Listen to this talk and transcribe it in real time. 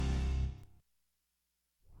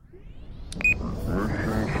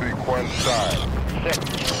5 stars.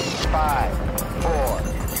 6, 5, 4,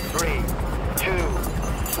 3, 2,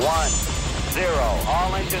 1, 0.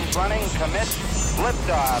 All engines running. Commit.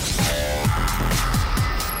 Liftoff.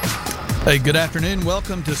 Hey, good afternoon.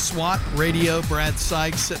 Welcome to SWAT Radio. Brad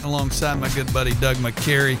Sykes sitting alongside my good buddy Doug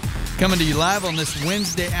McCary, coming to you live on this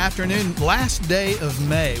Wednesday afternoon, last day of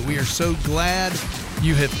May. We are so glad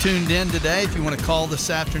you have tuned in today. If you want to call this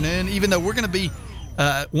afternoon, even though we're going to be,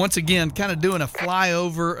 once again, kind of doing a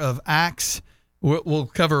flyover of Acts. We'll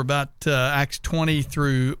cover about Acts 20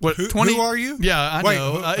 through what? 20? Who are you? Yeah, I Wait,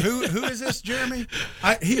 know. Who is this, Jeremy?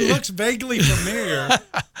 He looks vaguely familiar.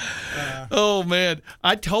 Oh man,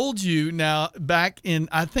 I told you now back in,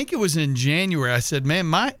 I think it was in January. I said, man,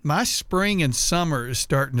 my spring and summer is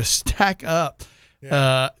starting to stack up.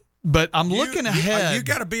 Yeah. But I'm looking ahead. You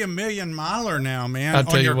got to be a million miler now, man. I'll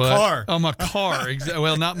tell on you your what, car. on my car.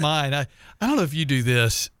 Well, not mine. I don't know if you do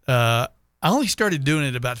this. I only started doing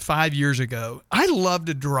it about 5 years ago. I love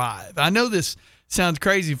to drive. I know this sounds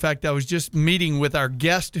crazy. In fact, I was just meeting with our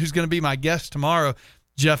guest, who's going to be my guest tomorrow,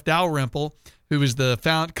 Jeff Dalrymple, who is the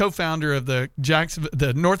co-founder of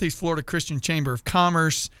the Northeast Florida Christian Chamber of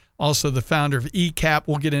Commerce, also the founder of ECAP.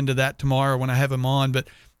 We'll get into that tomorrow when I have him on. But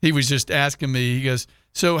he was just asking me, he goes,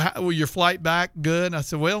 so how, your flight back good? And I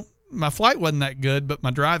said, well, my flight wasn't that good, but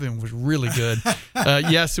my driving was really good.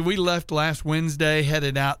 So we left last Wednesday,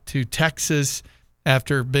 headed out to Texas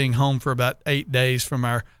after being home for about 8 days from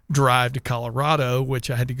our drive to Colorado, which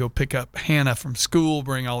I had to go pick up Hannah from school,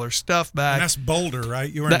 bring all her stuff back. And that's Boulder, right?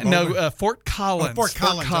 You were in Boulder? No, Fort Collins. Fort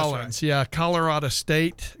Collins, right. Yeah, Colorado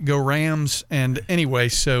State. Go Rams. And anyway,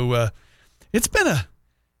 so it's been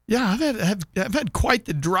I've had quite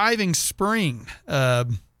the driving spring.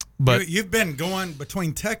 But you've been going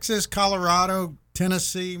between Texas, Colorado,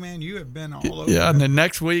 Tennessee, man. You have been all over. Yeah, and the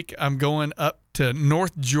next week I'm going up to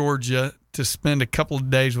North Georgia to spend a couple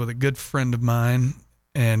of days with a good friend of mine,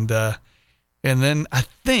 and then I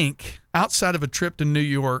think outside of a trip to New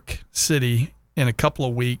York City in a couple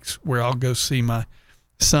of weeks, where I'll go see my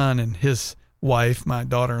son and his wife, my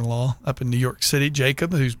daughter-in-law, up in New York City,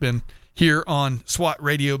 Jacob, who's been here on SWAT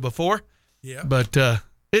Radio before. Yeah, but.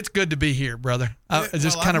 It's good to be here, brother.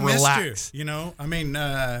 Just kind of relax. You know, I mean,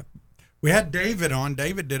 we had David on.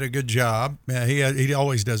 David did a good job. He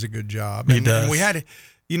always does a good job. He does. And we had,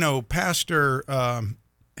 Pastor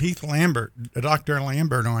Heath Lambert, Dr.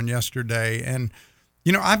 Lambert, on yesterday, and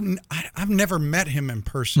I've never met him in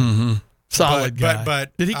person. Mm-hmm. Solid guy.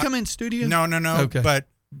 But did he come in studio? No. Okay.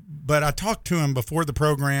 But I talked to him before the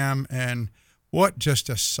program, and what just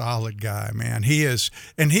a solid guy, man. He is,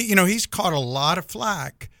 and he's caught a lot of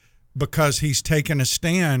flack because he's taken a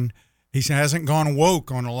stand. He hasn't gone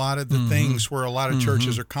woke on a lot of the things where a lot of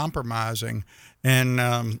churches are compromising. And,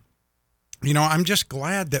 I'm just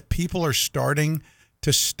glad that people are starting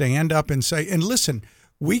to stand up and say, and listen,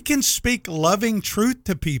 we can speak loving truth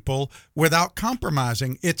to people without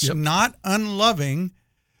compromising. It's not unloving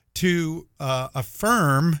to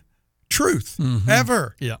affirm truth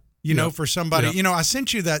ever. Yeah. For somebody, I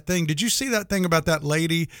sent you that thing. Did you see that thing about that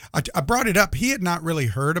lady? I brought it up. He had not really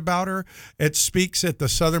heard about her. It speaks at the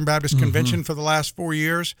Southern Baptist Convention for the last 4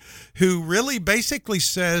 years, who really basically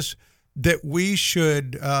says that we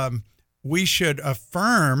should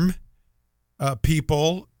affirm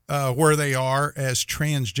people where they are as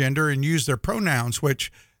transgender and use their pronouns,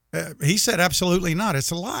 which he said absolutely not.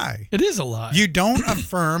 It's a lie. It is a lie. You don't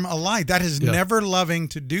affirm a lie. That is never loving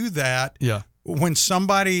to do that. Yeah. When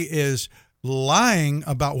somebody is lying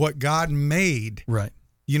about what God made, right?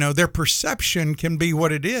 Their perception can be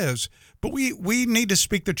what it is, but we need to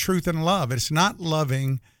speak the truth in love. It's not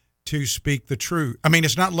loving to speak the truth. I mean,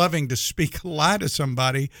 it's not loving to speak a lie to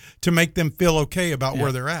somebody to make them feel okay about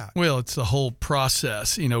where they're at. Well, it's the whole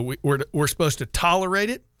process. We're supposed to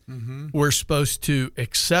tolerate it. Mm-hmm. We're supposed to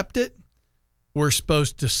accept it. We're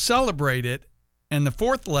supposed to celebrate it. And the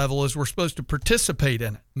fourth level is we're supposed to participate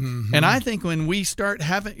in it. Mm-hmm. And I think when we start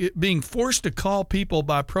being forced to call people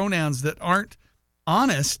by pronouns that aren't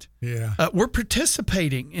honest, we're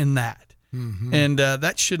participating in that. Mm-hmm. And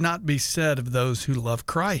that should not be said of those who love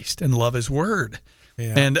Christ and love his word.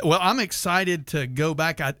 Yeah. And, I'm excited to go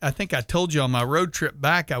back. I think I told you on my road trip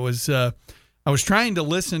back, I was trying to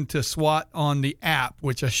listen to SWAT on the app,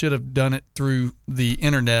 which I should have done it through the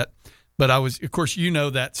internet. But I was, of course,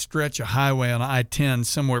 that stretch of highway on I-10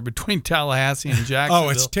 somewhere between Tallahassee and Jacksonville. Oh,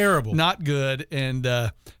 it's terrible. Not good. And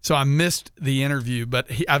so I missed the interview.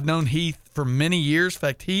 But I've known Heath for many years. In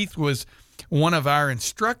fact, Heath was one of our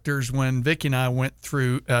instructors when Vicki and I went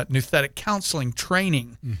through nouthetic counseling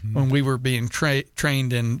training when we were being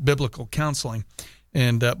trained in biblical counseling.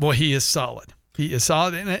 And, boy, he is solid. He is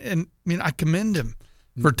solid. And I mean, I commend him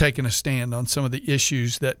for taking a stand on some of the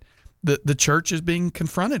issues that the church is being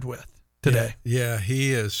confronted with today. Yeah,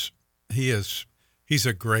 he is. He's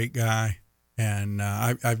a great guy, and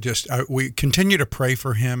we continue to pray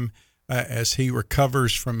for him as he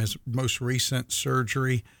recovers from his most recent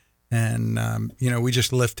surgery. And, we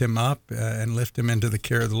just lift him up and lift him into the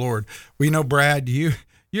care of the Lord. Well, Brad, you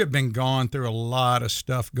have been gone through a lot of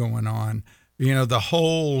stuff going on. The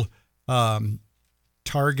whole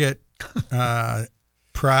Target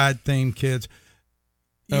pride theme, kids.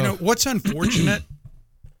 What's unfortunate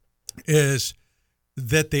is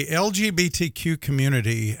that the LGBTQ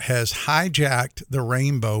community has hijacked the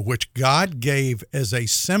rainbow, which God gave as a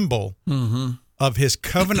symbol of his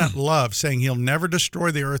covenant love, saying he'll never destroy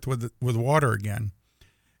the earth with water again.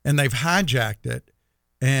 And they've hijacked it.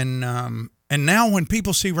 And now when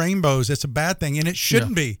people see rainbows, it's a bad thing, and it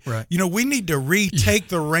shouldn't be. Right. We need to retake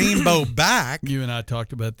the rainbow back. You and I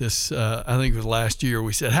talked about this, I think it was last year.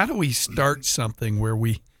 We said, how do we start something where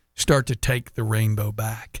we start to take the rainbow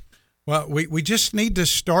back? Well, we just need to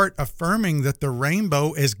start affirming that the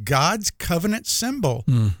rainbow is God's covenant symbol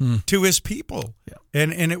to his people. Yeah.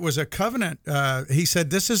 And it was a covenant. He said,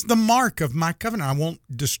 this is the mark of my covenant. I won't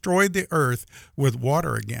destroy the earth with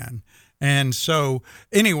water again. And so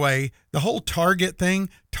anyway, the whole Target thing,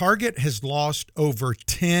 Target has lost over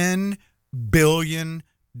 $10 billion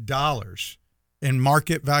in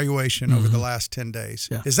market valuation over the last 10 days.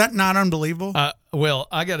 Yeah. Is that not unbelievable? Well,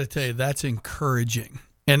 I got to tell you, that's encouraging.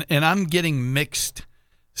 And I'm getting mixed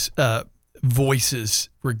voices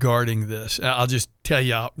regarding this. I'll just tell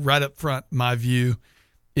you right up front, my view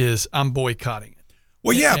is I'm boycotting it.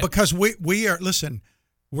 Well, yeah, because we are, listen,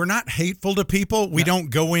 we're not hateful to people. We don't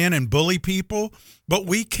go in and bully people, but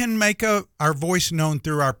we can make our voice known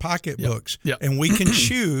through our pocketbooks. Yep. And we can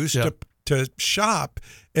choose to shop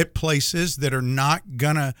at places that are not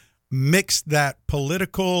going to mix that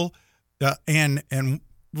political and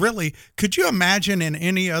really, could you imagine in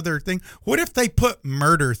any other thing? What if they put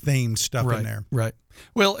murder-themed stuff in there? Right.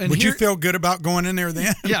 Well, and would you feel good about going in there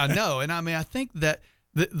then? Yeah, no. And I mean, I think that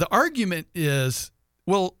the argument is,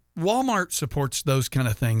 well, Walmart supports those kind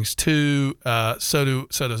of things too. So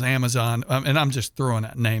does Amazon. And I'm just throwing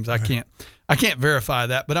out names. I can't verify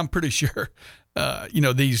that, but I'm pretty sure.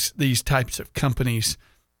 These types of companies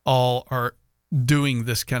all are doing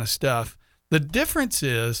this kind of stuff. The difference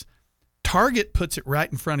is Target puts it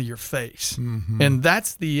right in front of your face. And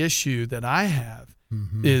that's the issue that I have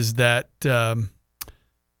is that,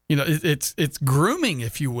 it's grooming,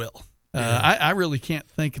 if you will. I really can't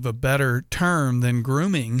think of a better term than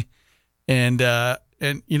grooming. And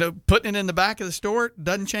putting it in the back of the store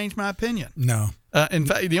doesn't change my opinion. No. In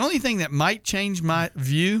fact, the only thing that might change my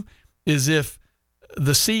view is if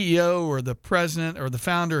the CEO or the president or the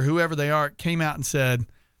founder, whoever they are, came out and said,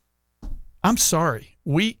 I'm sorry,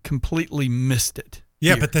 we completely missed it.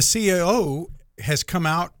 Yeah, but the CEO has come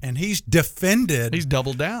out and he's defended. He's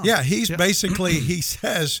doubled down. Yeah, basically, he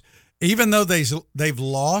says, even though they've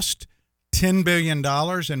lost $10 billion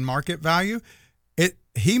in market value,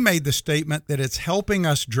 he made the statement that it's helping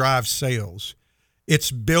us drive sales. It's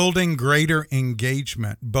building greater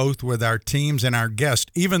engagement, both with our teams and our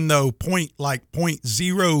guests, even though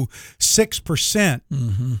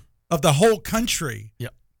 0.06% of the whole country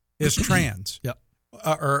is trans. But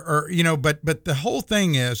the whole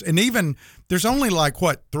thing is, and even there's only 3 or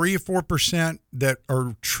 4% that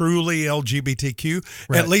are truly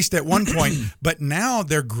LGBTQ, at least at one point. But now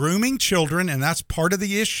they're grooming children, and that's part of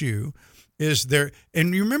the issue.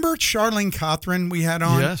 And you remember Charlene Cothran we had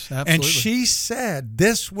on? Yes, absolutely. And she said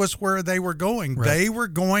this was where they were going. Right. They were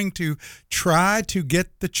going to try to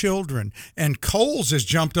get the children. And Kohl's has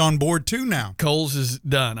jumped on board too now. Kohl's is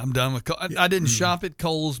done. I'm done with Kohl's. I didn't shop at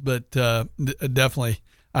Kohl's, but definitely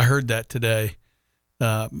I heard that today.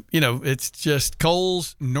 It's just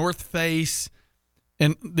Kohl's, North Face,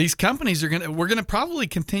 and these companies we're going to probably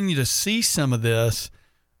continue to see some of this,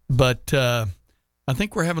 but I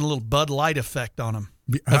think we're having a little Bud Light effect on them.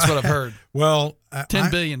 That's what I've heard. Well,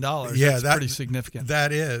 $10 billion. That's pretty significant.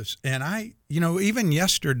 That is. And even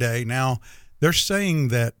yesterday, now they're saying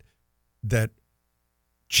that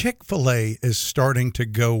Chick-fil-A is starting to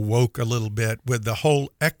go woke a little bit with the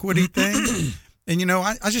whole equity thing. And,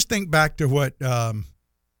 I just think back to what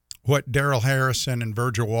Daryl Harrison and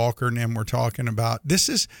Virgil Walker and them were talking about. This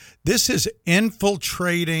is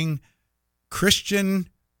infiltrating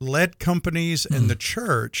Christian-led companies in the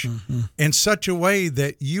church in such a way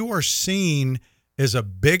that you are seen as a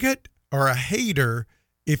bigot or a hater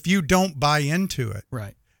if you don't buy into it.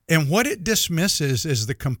 Right. And what it dismisses is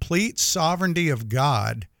the complete sovereignty of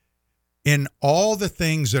God in all the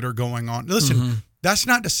things that are going on. Listen, that's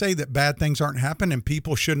not to say that bad things aren't happening and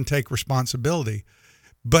people shouldn't take responsibility.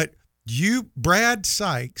 But Brad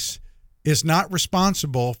Sykes, is not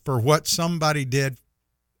responsible for what somebody did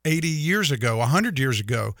 80 years ago, 100 years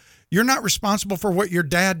ago. You're not responsible for what your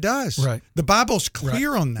dad does. Right. The Bible's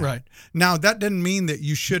clear on that. Right. Now, that doesn't mean that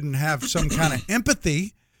you shouldn't have some kind of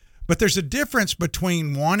empathy, but there's a difference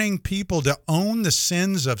between wanting people to own the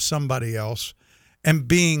sins of somebody else and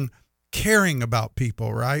caring about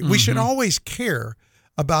people, right? We should always care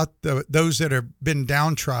about those that have been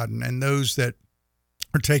downtrodden and those that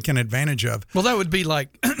are taken advantage of. Well, that would be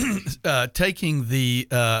like taking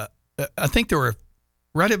I think there were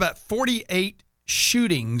right about 48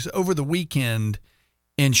 shootings over the weekend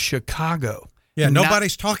in Chicago. Yeah,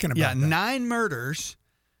 nobody's talking about that. 9 murders.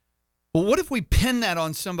 Well, what if we pin that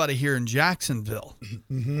on somebody here in Jacksonville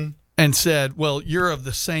and said, well, you're of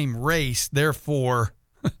the same race, therefore,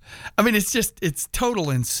 I mean, it's total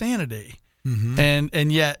insanity.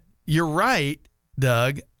 And yet you're right,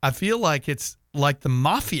 Doug. I feel like it's like the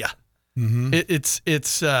mafia.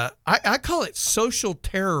 I call it social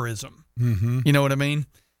terrorism. You know what I mean?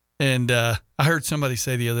 And I heard somebody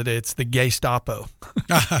say the other day, it's the Gestapo.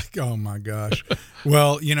 Oh, my gosh.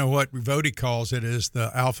 Well, you know what Vody calls it is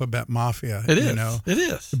the alphabet mafia. It is. You know? It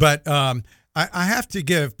is. But I have to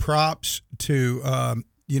give props to,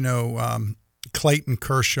 Clayton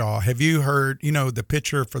Kershaw. Have you heard, the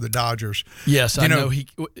pitcher for the Dodgers? Yes, I know he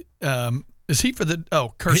is he for the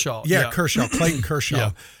Kershaw. Kershaw, Clayton Kershaw.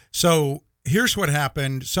 Yeah. So here's what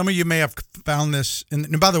happened. Some of you may have found this.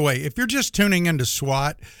 And by the way, if you're just tuning into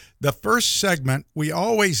SWAT, the first segment, we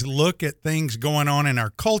always look at things going on in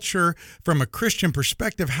our culture from a Christian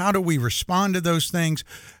perspective. How do we respond to those things?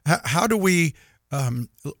 How do we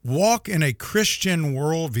walk in a Christian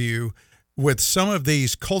worldview with some of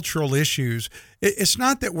these cultural issues? It's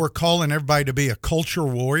not that we're calling everybody to be a culture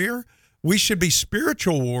warrior. We should be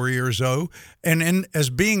spiritual warriors, though. And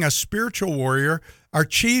as being a spiritual warrior, our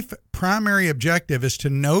chief primary objective is to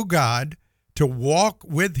know God, to walk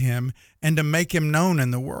with him, and to make him known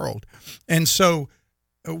in the world. And so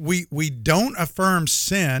we don't affirm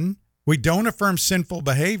sin. We don't affirm sinful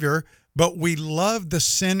behavior, but we love the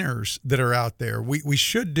sinners that are out there. We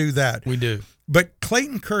should do that. We do. But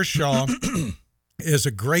Clayton Kershaw is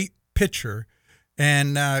a great pitcher,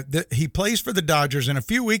 and he plays for the Dodgers. And a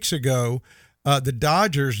few weeks ago, the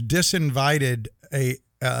Dodgers disinvited a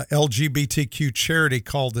LGBTQ charity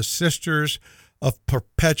called the Sisters of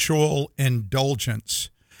Perpetual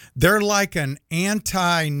Indulgence. They're like an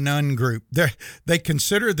anti-nun group. They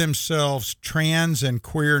consider themselves trans and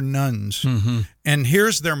queer nuns. And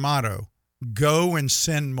here's their motto: go and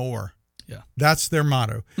sin more. Yeah, that's their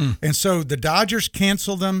motto. And so the Dodgers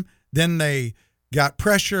canceled them. Then they got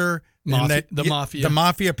pressure. The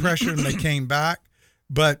mafia pressure, and they came back.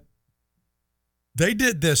 But they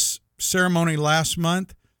did this ceremony last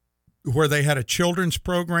month where they had a children's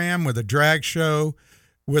program with a drag show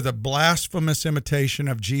with a blasphemous imitation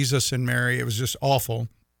of Jesus and Mary. It was just awful.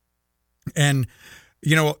 And,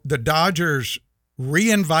 the Dodgers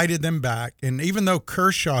re-invited them back. And even though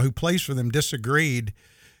Kershaw, who plays for them, disagreed,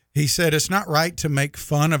 he said it's not right to make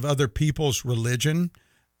fun of other people's religion.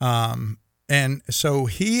 And so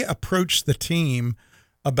he approached the team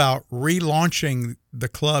about relaunching the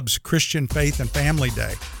club's Christian Faith and Family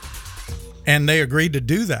Day. And they agreed to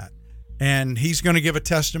do that. And he's going to give a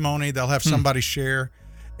testimony. They'll have somebody share.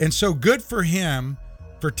 And so good for him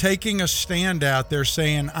for taking a stand out there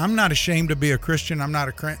saying, I'm not ashamed to be a Christian. I'm not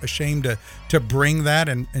ashamed to bring that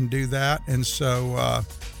and do that. And so,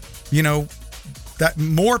 that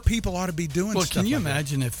more people ought to be doing stuff. Well, can you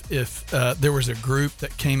imagine if there was a group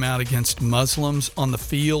that came out against Muslims on the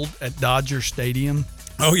field at Dodger Stadium?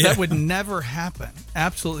 Oh, yeah. That would never happen.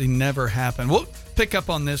 Absolutely never happen. We'll pick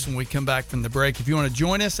up on this when we come back from the break. If you want to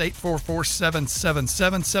join us,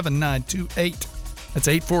 844-777-7928. That's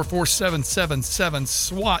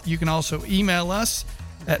 844-777-SWAT. You can also email us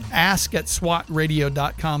at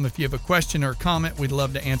ask@swatradio.com. If you have a question or a comment, we'd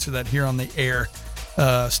love to answer that here on the air.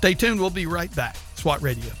 Stay tuned. We'll be right back. SWAT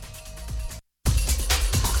Radio.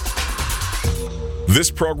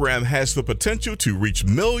 This program has the potential to reach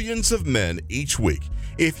millions of men each week.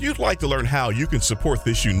 If you'd like to learn how you can support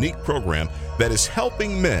this unique program that is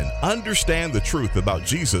helping men understand the truth about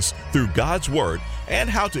Jesus through God's Word and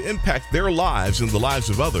how to impact their lives and the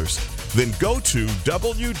lives of others, then go to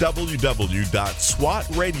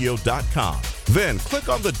www.swatradio.com. Then click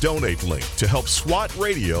on the donate link to help SWAT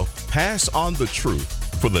Radio pass on the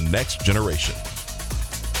truth for the next generation.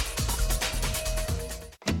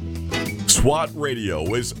 SWAT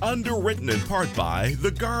Radio is underwritten in part by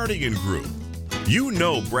The Guardian Group. You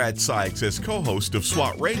know Brad Sykes as co-host of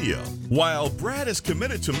SWAT Radio. While Brad is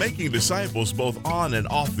committed to making disciples both on and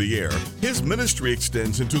off the air, his ministry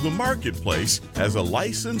extends into the marketplace as a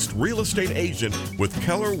licensed real estate agent with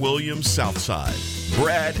Keller Williams Southside.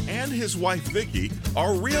 Brad and his wife Vicki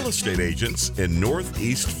are real estate agents in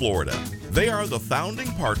Northeast Florida. They are the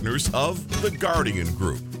founding partners of the Guardian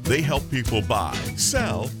Group. They help people buy,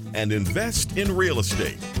 sell, and invest in real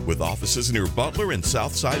estate with offices near Butler and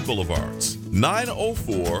Southside Boulevards.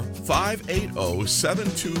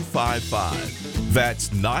 904-580-7255. That's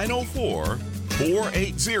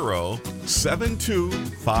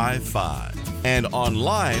 904-480-7255. And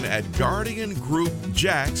online at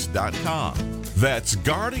GuardianGroupJax.com. That's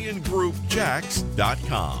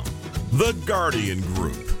GuardianGroupJax.com. The Guardian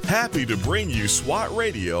Group. Happy to bring you SWAT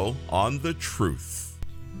Radio on the Truth.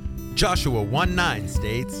 Joshua 1:9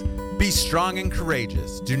 states, "Be strong and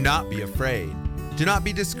courageous. Do not be afraid. Do not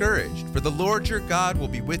be discouraged, for the Lord your God will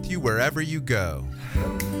be with you wherever you go."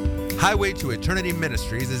 Highway to Eternity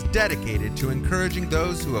Ministries is dedicated to encouraging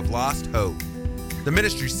those who have lost hope. The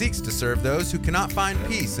ministry seeks to serve those who cannot find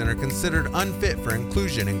peace and are considered unfit for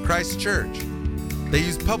inclusion in Christ's church. They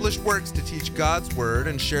use published works to teach God's Word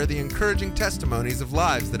and share the encouraging testimonies of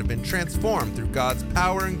lives that have been transformed through God's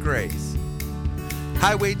power and grace.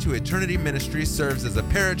 Highway to Eternity Ministries serves as a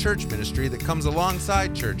parachurch ministry that comes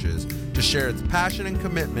alongside churches to share its passion and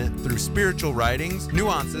commitment through spiritual writings,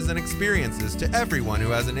 nuances, and experiences to everyone who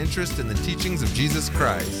has an interest in the teachings of Jesus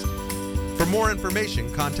Christ. For more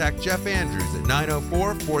information, contact Jeff Andrews at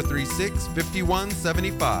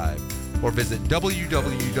 904-436-5175 or visit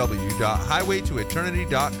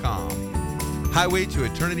www.highwaytoeternity.com. Highway to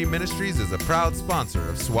Eternity Ministries is a proud sponsor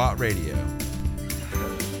of SWAT Radio.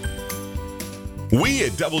 We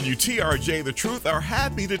at WTRJ The Truth are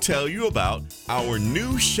happy to tell you about our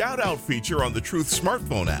new shout-out feature on the Truth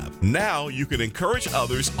smartphone app. Now you can encourage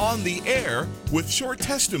others on the air with short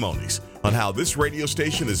testimonies on how this radio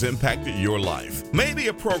station has impacted your life. Maybe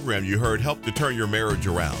a program you heard helped to turn your marriage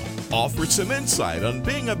around, offered some insight on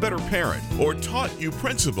being a better parent, or taught you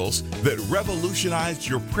principles that revolutionized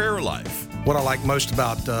your prayer life. What I like most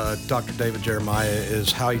about Dr. David Jeremiah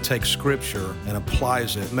is how he takes Scripture and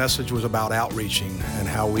applies it. The message was about outreaching and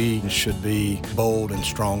how we should be bold and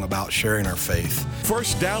strong about sharing our faith.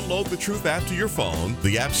 First, download the Truth app to your phone,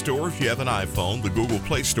 the App Store if you have an iPhone, the Google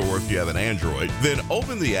Play Store if you have an Android. Then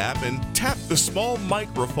open the app and tap the small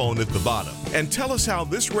microphone at the bottom and tell us how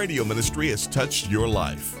this radio ministry has touched your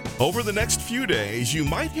life. Over the next few days, you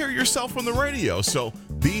might hear yourself on the radio, so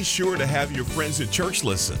be sure to have your friends at church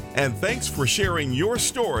listen. And thanks for sharing your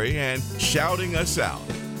story and shouting us out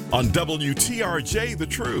on WTRJ The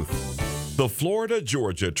Truth, the Florida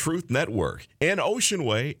Georgia Truth Network, in Ocean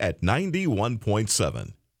Way at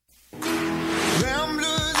 91.7.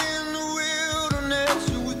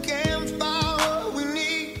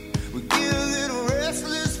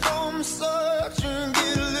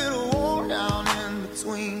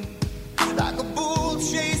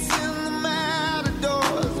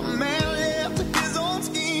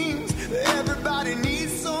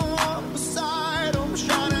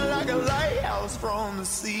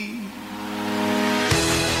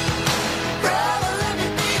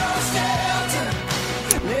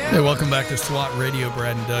 Hey, welcome back to SWAT Radio.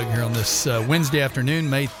 Brad and Doug here on this Wednesday afternoon,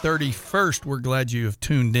 May 31st. We're glad you have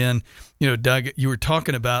tuned in. You know, Doug, you were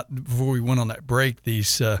talking about, before we went on that break,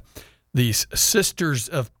 these Sisters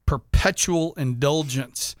of Perpetual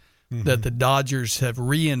Indulgence that the Dodgers have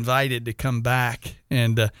re-invited to come back.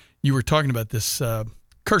 And you were talking about this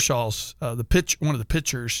Kershaw's, one of the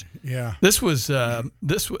pitchers. Yeah. This was I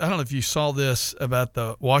don't know if you saw this about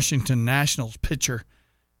the Washington Nationals pitcher,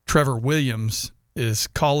 Trevor Williams, is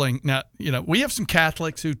calling. Now, you know, we have some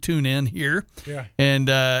Catholics who tune in here. Yeah. And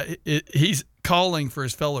he's calling for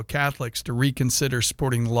his fellow Catholics to reconsider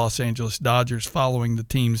supporting the Los Angeles Dodgers following the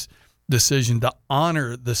team's decision to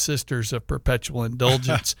honor the Sisters of Perpetual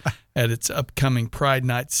Indulgence at its upcoming Pride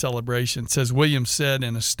Night celebration. Says Williams said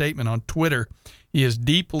in a statement on Twitter, he is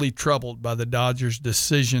deeply troubled by the Dodgers'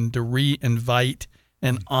 decision to re-invite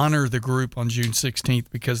and honor the group on June 16th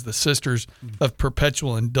because the Sisters of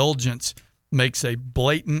Perpetual Indulgence makes a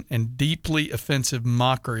blatant and deeply offensive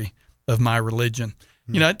mockery of my religion.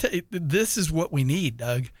 You know, this is what we need,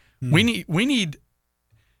 Doug. We need.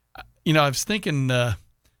 You know, I was thinking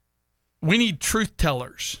we need truth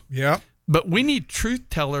tellers. Yeah. But we need truth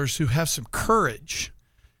tellers who have some courage,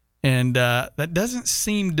 and that doesn't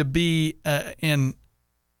seem to be in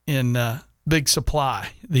big supply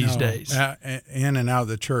these days. In and out of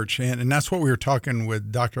the church. And that's what we were talking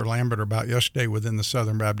with Dr. Lambert about yesterday within the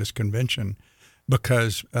Southern Baptist Convention,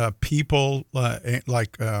 because people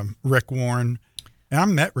like Rick Warren And I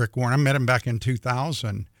met Rick Warren. I met him back in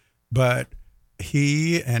 2000, but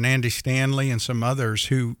he and Andy Stanley and some others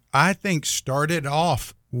who I think started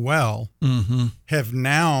off well have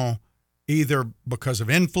now either because of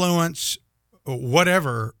influence or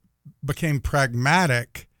whatever became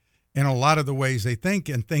pragmatic in a lot of the ways they think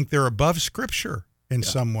and think they're above Scripture in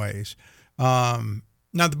some ways. Now,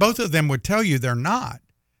 both of them would tell you they're not,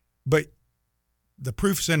 but the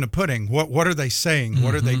proof's in the pudding. What are they saying?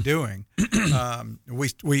 What are they doing?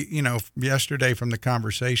 We yesterday from the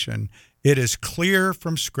conversation, it is clear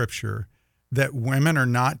from Scripture that women are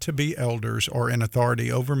not to be elders or in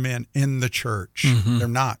authority over men in the church. They're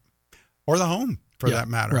not, or the home for that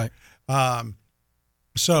matter. Right. But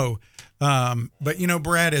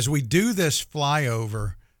Brad, as we do this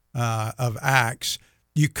flyover of Acts,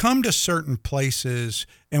 you come to certain places,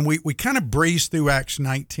 and we kind of breezed through Acts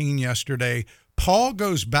 19 yesterday. Paul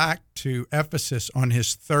goes back to Ephesus on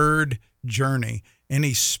his third journey, and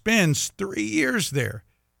he spends 3 years there.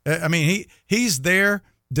 I mean, he's there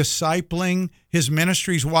discipling. His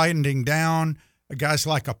ministry's widening down. Guys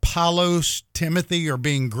like Apollos, Timothy are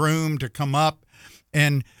being groomed to come up.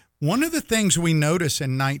 And one of the things we notice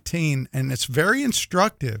in 19, and it's very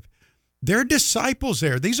instructive, they're disciples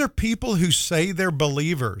there. These are people who say they're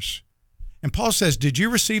believers. And Paul says, did you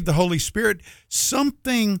receive the Holy Spirit?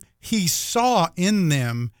 Something he saw in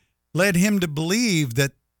them led him to believe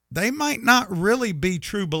that they might not really be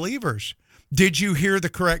true believers. Did you hear the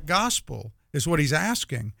correct gospel, is what he's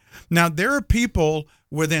asking. Now, there are people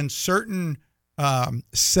within certain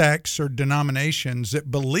sects or denominations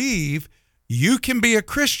that believe you can be a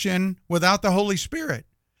Christian without the Holy Spirit.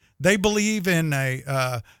 They believe in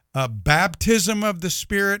a baptism of the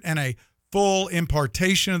Spirit and a full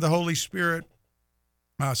impartation of the Holy Spirit.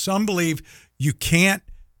 Some believe you can't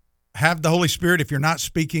have the Holy Spirit if you're not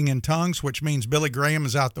speaking in tongues, which means Billy Graham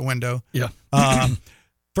is out the window. Yeah.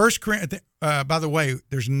 First Corinthians, by the way,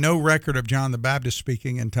 there's no record of John the Baptist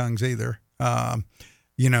speaking in tongues either.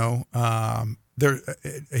 He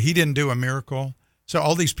didn't do a miracle. So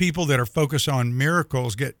all these people that are focused on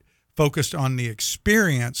miracles get focused on the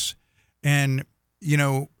experience. And,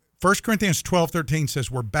 1 Corinthians 12:13 says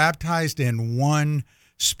we're baptized in one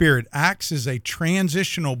Spirit. Acts is a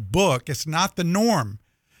transitional book. It's not the norm.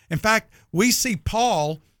 In fact, we see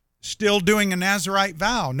Paul still doing a Nazirite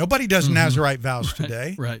vow. Nobody does Nazirite vows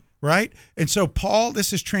today. Right? And so Paul,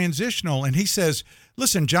 this is transitional, and he says,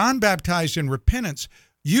 listen, John baptized in repentance.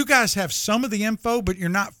 You guys have some of the info, but you're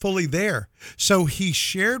not fully there. So he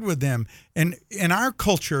shared with them. And in our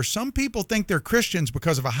culture, some people think they're Christians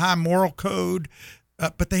because of a high moral code,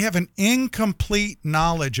 but they have an incomplete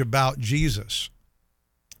knowledge about Jesus.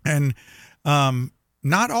 And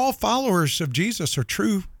not all followers of Jesus are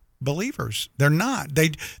true believers. They're not.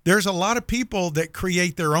 There's a lot of people that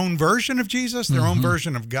create their own version of Jesus, their own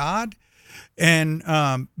version of God. And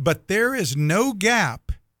but there is no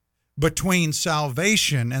gap between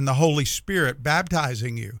salvation and the Holy Spirit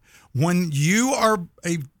baptizing you. When you are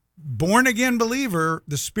a born-again believer,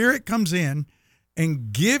 the Spirit comes in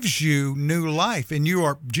and gives you new life. And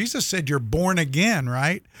Jesus said you're born again,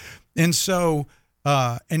 right? And so,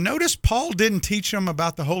 and notice Paul didn't teach them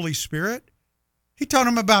about the Holy Spirit. He taught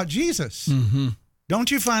them about Jesus. Don't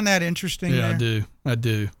you find that interesting? Yeah, there? I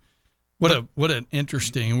do. What an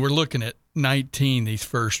interesting, we're looking at 19, these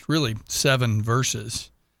first really 7 verses.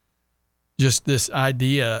 Just this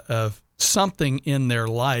idea of something in their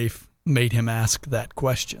life made him ask that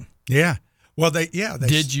question. Yeah. Well,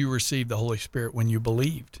 did you receive the Holy Spirit when you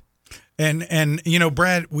believed? And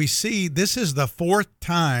Brad, we see this is the 4th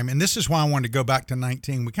time, and this is why I wanted to go back to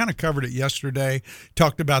 19. We kind of covered it yesterday,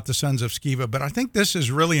 talked about the sons of Sceva, but I think this is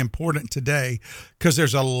really important today because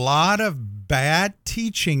there's a lot of bad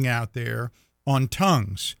teaching out there on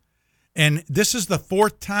tongues. And this is the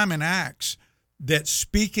 4th time in Acts that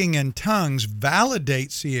speaking in tongues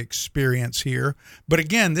validates the experience here. But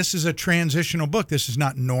again, this is a transitional book. This is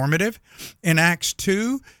not normative. In Acts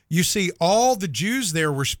 2, you see all the Jews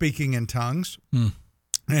there were speaking in tongues.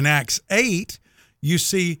 In Acts 8, you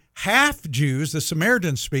see half Jews, the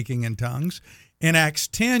Samaritans, speaking in tongues. In Acts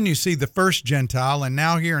 10, you see the first Gentile. And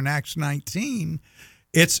now here in Acts 19,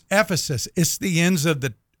 it's Ephesus. It's the ends of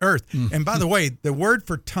the earth. And by the way, the word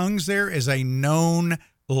for tongues there is a known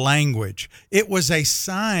language. It was a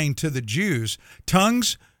sign to the Jews.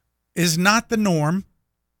 Tongues is not the norm.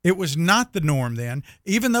 It was not the norm then,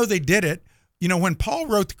 even though they did it. When Paul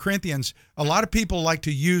wrote the Corinthians, a lot of people like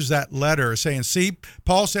to use that letter saying, see,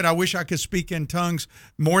 Paul said, I wish I could speak in tongues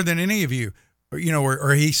more than any of you,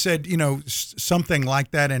 or he said, something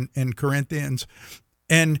like that in Corinthians.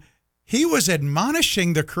 And he was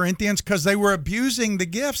admonishing the Corinthians because they were abusing the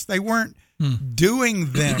gifts. They weren't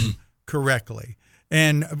doing them correctly.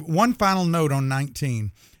 And one final note on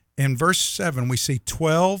 19. In verse 7, we see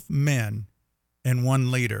 12 men and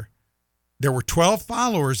one leader. There were 12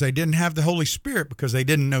 followers. They didn't have the Holy Spirit because they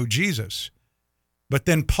didn't know Jesus. But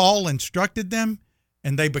then Paul instructed them,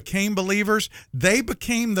 and they became believers. They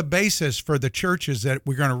became the basis for the churches that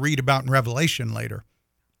we're going to read about in Revelation later.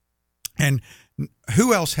 And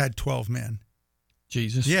who else had 12 men?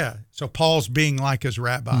 Jesus. Yeah. So Paul's being like his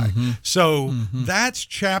rabbi. So that's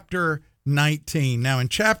chapter 19. Now in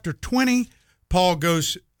chapter 20, Paul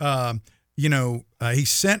goes, he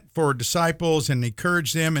sent for disciples and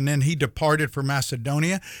encouraged them, and then he departed for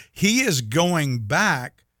Macedonia. He is going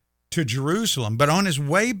back to Jerusalem, but on his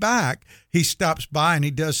way back, he stops by and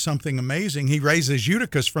he does something amazing. He raises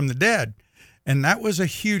Eutychus from the dead, and that was a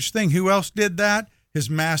huge thing. Who else did that? His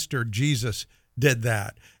master, Jesus, did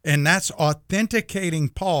that. And that's authenticating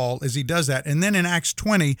Paul as he does that. And then in Acts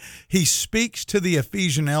 20, he speaks to the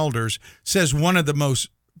Ephesian elders, says one of the most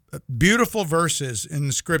beautiful verses in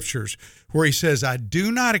the scriptures where he says, I do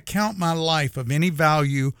not account my life of any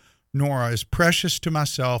value nor as precious to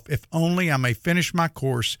myself, if only I may finish my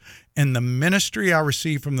course in the ministry I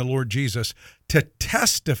received from the Lord Jesus to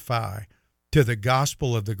testify to the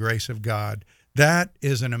gospel of the grace of God. That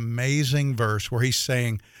is an amazing verse where he's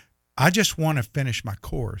saying, I just want to finish my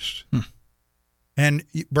course. And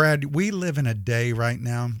Brad, we live in a day right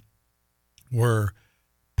now where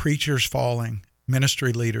preachers falling,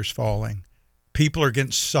 ministry leaders falling, people are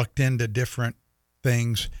getting sucked into different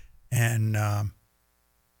things. And, I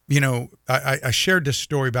shared this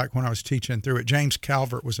story back when I was teaching through it. James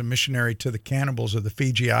Calvert was a missionary to the cannibals of the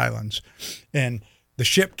Fiji Islands. And the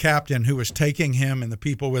ship captain who was taking him and the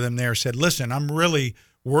people with him there said, listen, I'm really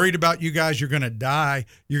worried about you guys. You're going to die.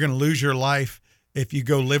 You're going to lose your life if you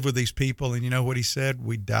go live with these people. And you know what he said?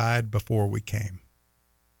 We died before we came.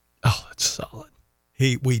 Oh, that's solid.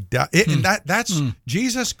 We died. And that's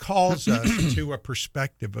Jesus calls us to a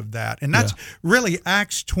perspective of that. And that's really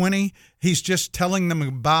Acts 20. He's just telling them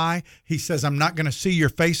goodbye. He says, I'm not going to see your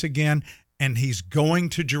face again. And he's going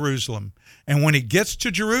to Jerusalem. And when he gets to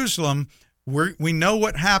Jerusalem, we know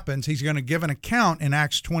what happens. He's going to give an account in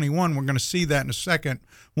Acts 21. We're going to see that in a second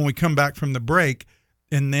when we come back from the break.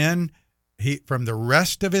 And then from the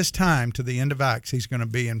rest of his time to the end of Acts, he's going to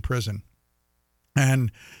be in prison.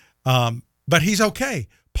 And but he's okay.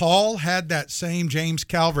 Paul had that same James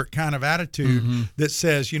Calvert kind of attitude that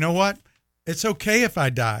says, you know what? It's okay if I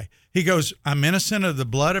die. He goes, I'm innocent of the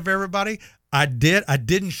blood of everybody. I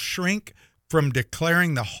didn't shrink from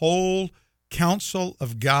declaring the whole counsel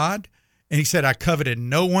of God. And he said, I coveted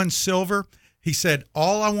no one's silver. He said,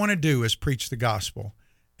 all I want to do is preach the gospel.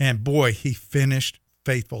 And boy, he finished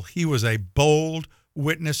faithful. He was a bold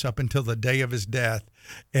witness up until the day of his death.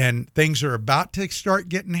 And things are about to start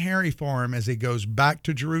getting hairy for him as he goes back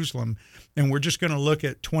to Jerusalem. And we're just going to look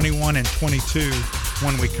at 21 and 22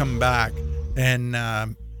 when we come back. And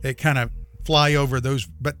it kind of fly over those.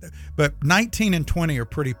 But 19 and 20 are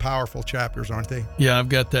pretty powerful chapters, aren't they? Yeah, I've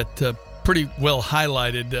got that pretty well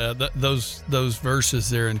highlighted, those verses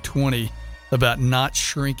there in 20 about not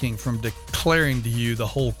shrinking from declaring to you the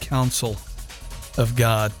whole counsel of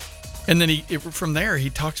God. And then from there, he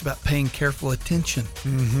talks about paying careful attention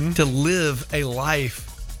to live a life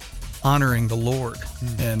honoring the Lord.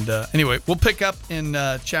 And anyway, we'll pick up in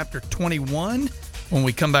chapter 21 when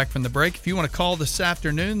we come back from the break. If you want to call this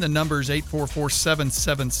afternoon, the number is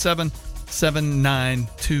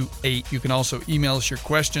 844-777-7928. You can also email us your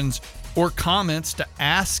questions or comments to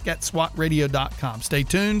ask@swatradio.com. Stay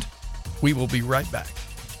tuned. We will be right back.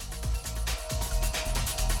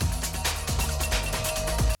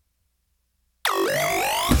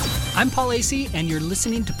 I'm Paul Acey, and you're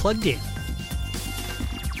listening to Plugged In.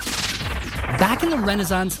 Back in the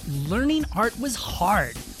Renaissance, learning art was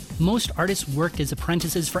hard. Most artists worked as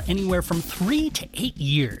apprentices for anywhere from 3 to 8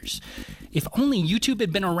 years. If only YouTube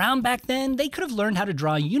had been around back then, they could have learned how to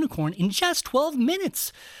draw a unicorn in just 12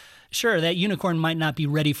 minutes. Sure, that unicorn might not be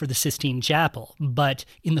ready for the Sistine Chapel, but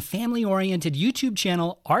in the family-oriented YouTube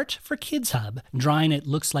channel Art for Kids Hub, drawing it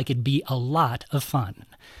looks like it'd be a lot of fun.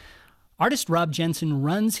 Artist Rob Jensen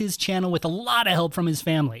runs his channel with a lot of help from his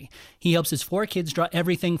family. He helps his 4 kids draw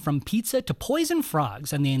everything from pizza to poison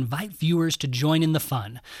frogs, and they invite viewers to join in the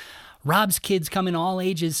fun. Rob's kids come in all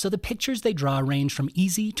ages, so the pictures they draw range from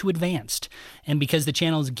easy to advanced. And because the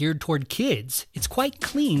channel is geared toward kids, it's quite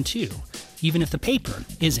clean too, even if the paper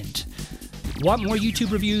isn't. Want more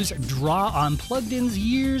YouTube reviews? Draw on Plugged In's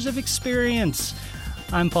years of experience.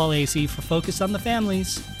 I'm Paul Acey for Focus on the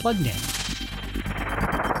Family's Plugged In.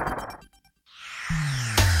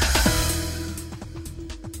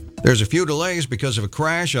 There's a few delays because of a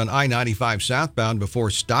crash on I-95 southbound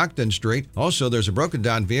before Stockton Street. Also, there's a broken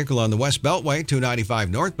down vehicle on the West Beltway,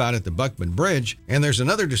 295 northbound at the Buckman Bridge. And there's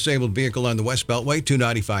another disabled vehicle on the West Beltway,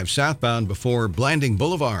 295 southbound before Blanding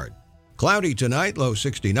Boulevard. Cloudy tonight, low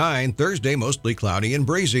 69. Thursday, mostly cloudy and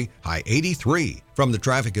breezy, high 83. From the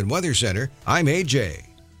Traffic and Weather Center, I'm AJ.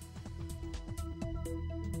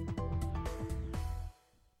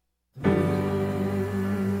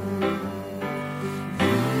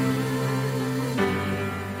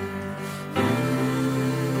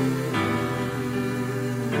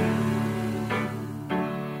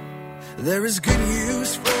 There is good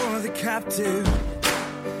news for the captive,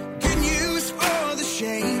 good news for the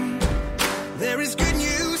shame. There is good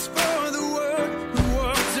news for the world who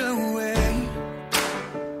walked away.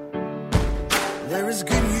 There is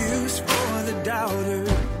good news for the doubter,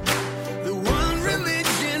 the one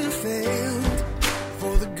religion failed.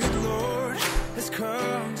 For the good Lord has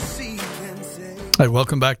come to seek and save. Hey,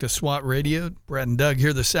 welcome back to SWAT Radio. Brad and Doug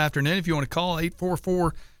here this afternoon. If you want to call,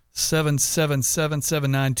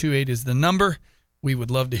 844-777-7928 is the number. We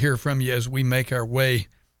would love to hear from you as we make our way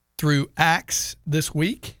through Acts this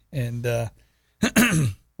week. And we're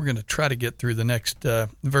going to try to get through the next chapter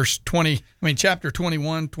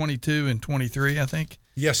 21, 22, and 23, I think.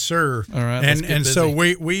 Yes, sir. All right. And so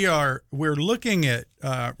we're looking at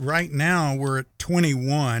right now we're at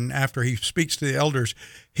 21 after he speaks to the elders.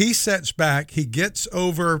 He sets back, he gets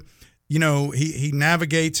over, he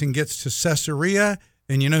navigates and gets to Caesarea.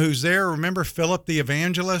 And you know who's there? Remember Philip the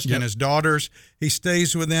evangelist and his daughters? He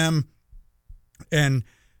stays with them. And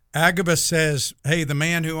Agabus says, hey, the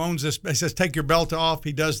man who owns this, he says, take your belt off.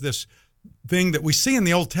 He does this thing that we see in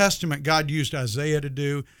the Old Testament God used Isaiah to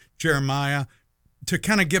do, Jeremiah, to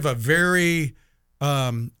kind of give a very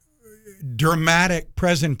dramatic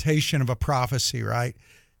presentation of a prophecy, right?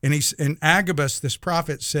 And Agabus, this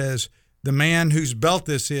prophet, says, the man whose belt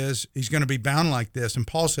this is, he's going to be bound like this. And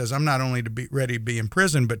Paul says, I'm not only to be ready to be in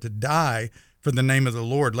prison, but to die for the name of the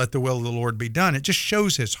Lord. Let the will of the Lord be done. It just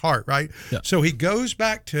shows his heart, right? Yeah. So he goes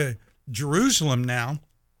back to Jerusalem now,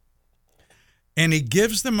 and he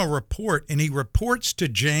gives them a report, and he reports to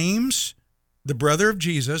James, the brother of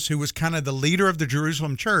Jesus, who was kind of the leader of the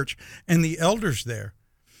Jerusalem church, and the elders there.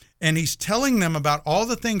 And he's telling them about all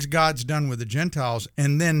the things God's done with the Gentiles,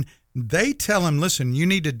 and then they tell him, listen, you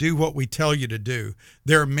need to do what we tell you to do.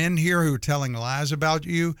 There are men here who are telling lies about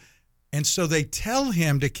you. And so they tell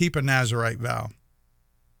him to keep a Nazirite vow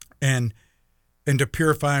and to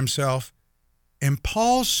purify himself. And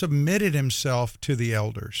Paul submitted himself to the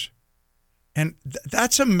elders. And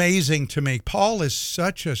that's amazing to me. Paul is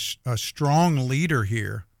such a strong leader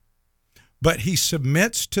here, but he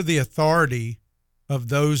submits to the authority of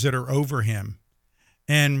those that are over him.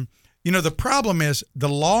 And the problem is the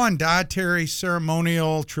law and dietary,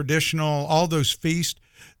 ceremonial, traditional, all those feasts,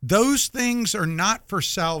 those things are not for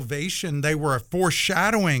salvation. They were a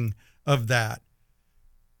foreshadowing of that.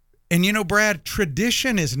 And Brad,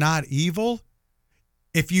 tradition is not evil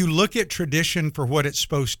if you look at tradition for what it's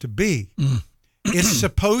supposed to be. It's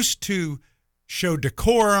supposed to show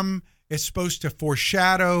decorum. It's supposed to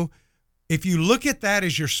foreshadow. If you look at that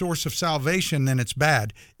as your source of salvation, then it's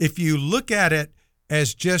bad. If you look at it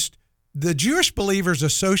as just the Jewish believers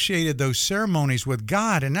associated those ceremonies with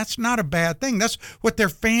God, and that's not a bad thing. That's what their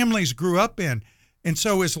families grew up in. And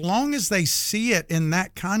so as long as they see it in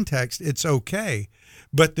that context, it's okay.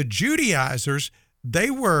 But the Judaizers, they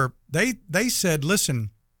said, listen,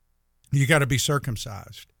 you got to be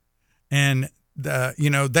circumcised. And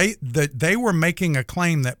they were making a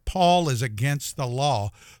claim that Paul is against the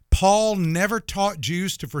law. Paul never taught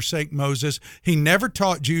Jews to forsake Moses. He never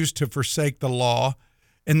taught Jews to forsake the law.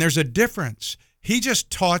 And there's a difference. He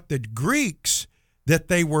just taught the Greeks that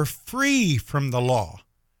they were free from the law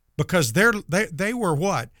because they were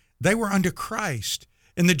what? They were under Christ.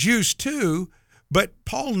 And the Jews too, but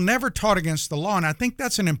Paul never taught against the law. And I think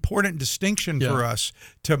that's an important distinction for us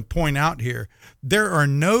to point out here. There are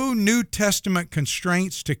no New Testament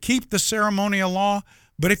constraints to keep the ceremonial law,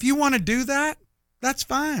 but if you want to do that, that's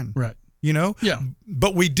fine. Right. Yeah.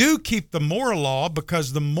 But we do keep the moral law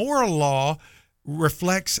because the moral law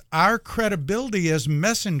reflects our credibility as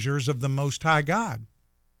messengers of the Most High God.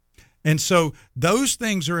 And so those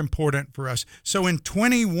things are important for us. So in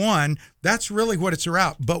 21, that's really what it's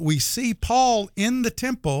about. But we see Paul in the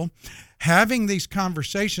temple having these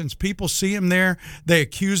conversations. People see him there. They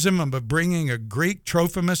accuse him of bringing a Greek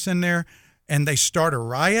Trophimus in there, and they start a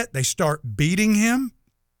riot. They start beating him.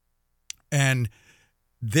 And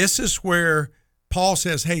this is where Paul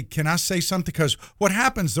says, hey, can I say something? Because what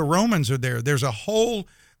happens, the Romans are there. There's a whole,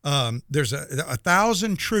 there's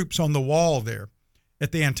 1,000 troops on the wall there.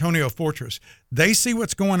 at the Antonio Fortress. They see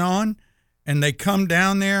what's going on, and they come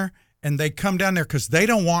down there, because they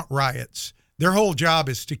don't want riots. Their whole job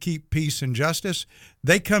is to keep peace and justice.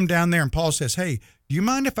 They come down there, and Paul says, hey, do you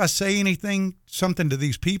mind if I say something to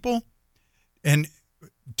these people? And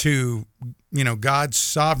to, God's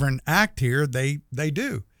sovereign act here, they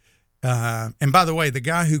do. And by the way, the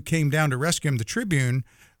guy who came down to rescue him, the tribune,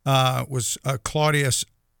 was Claudius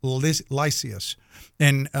Lysias.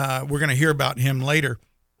 And we're going to hear about him later.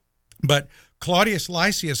 But Claudius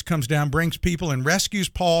Lysias comes down, brings people, and rescues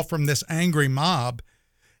Paul from this angry mob.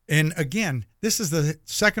 And again, this is the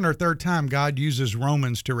second or third time God uses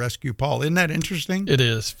Romans to rescue Paul. Isn't that interesting? It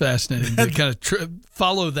is fascinating to kind of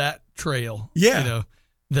follow that trail. Yeah.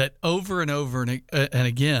 That over and over and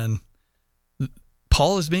again,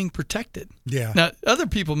 Paul is being protected. Yeah. Now, other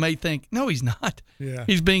people may think, no, he's not. Yeah.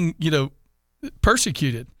 He's being,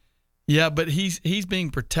 persecuted. Yeah, but he's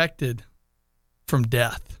being protected from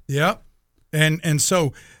death. Yep. And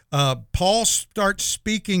so Paul starts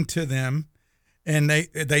speaking to them, and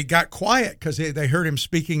they got quiet because they heard him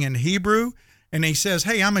speaking in Hebrew. And he says,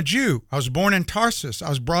 hey, I'm a Jew. I was born in Tarsus. I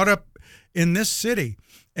was brought up in this city.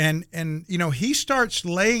 And he starts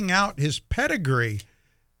laying out his pedigree,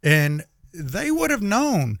 and they would have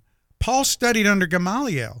known. Paul studied under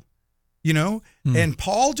Gamaliel, and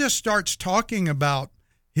Paul just starts talking about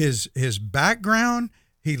his background.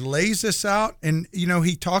 He lays this out, and,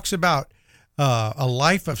 he talks about a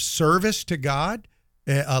life of service to God,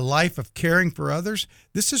 a life of caring for others.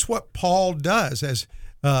 This is what Paul does as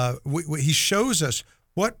he shows us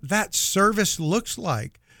what that service looks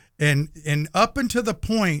like. And up until the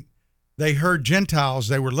point they heard Gentiles,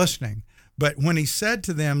 they were listening. But when he said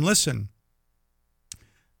to them, listen,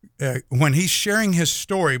 when he's sharing his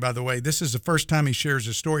story, by the way, this is the first time he shares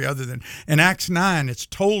his story other than in Acts 9, it's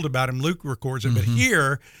told about him. Luke records it. But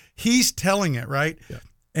here he's telling it, right? Yeah.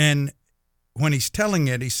 And when he's telling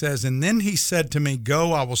it, he says, and then he said to me,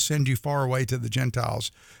 go, I will send you far away to the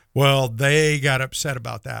Gentiles. Well, they got upset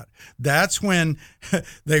about that. That's when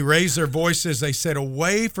they raised their voices. They said,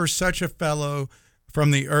 away for such a fellow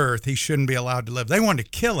from the earth. He shouldn't be allowed to live. They wanted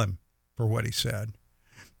to kill him for what he said.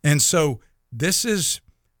 And so this is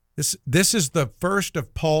the first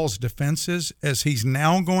of Paul's defenses, as he's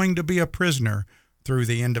now going to be a prisoner through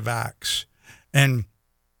the end of Acts. And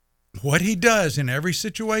what he does in every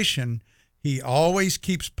situation, he always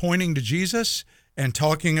keeps pointing to Jesus and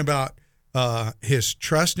talking about his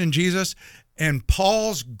trust in Jesus. And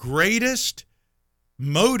Paul's greatest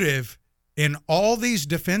motive in all these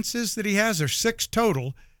defenses that he has, there's 6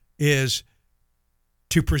 total, is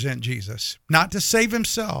to present Jesus, not to save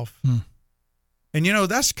himself. And,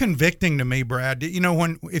 that's convicting to me, Brad.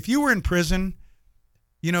 If you were in prison,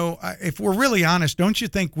 if we're really honest, don't you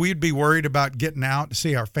think we'd be worried about getting out to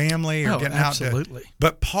see our family or getting absolutely. out?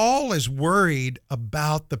 But Paul is worried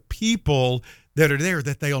about the people that are there,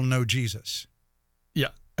 that they'll know Jesus. Yeah.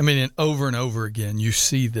 I mean, and over again, you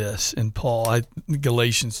see this in Paul.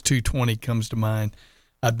 Galatians 2:20 comes to mind.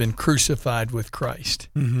 I've been crucified with Christ.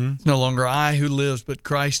 It's no longer I who lives, but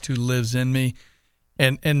Christ who lives in me.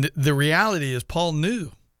 And the reality is Paul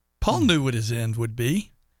knew what his end would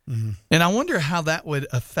be. And I wonder how that would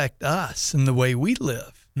affect us and the way we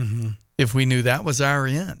live if we knew that was our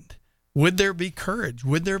end. Would there be courage?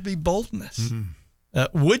 Would there be boldness?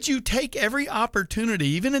 Would you take every opportunity,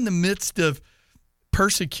 even in the midst of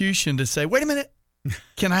persecution, to say, wait a minute,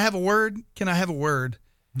 can I have a word? Can I have a word?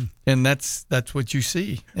 And that's what you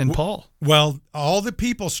see in Paul. Well, all the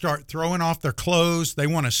people start throwing off their clothes. They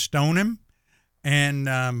want to stone him. And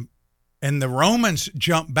the Romans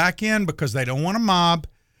jump back in because they don't want a mob.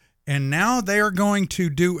 And now they are going to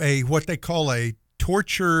do what they call a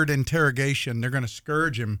tortured interrogation. They're going to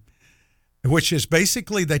scourge him, which is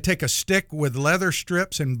basically they take a stick with leather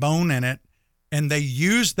strips and bone in it, and they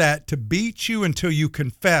use that to beat you until you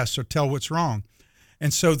confess or tell what's wrong.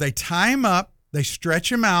 And so they tie him up, they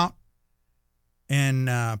stretch him out, and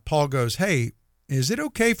Paul goes, hey, is it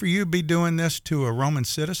okay for you to be doing this to a Roman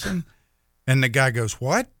citizen? And the guy goes,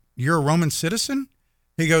 what? You're a Roman citizen?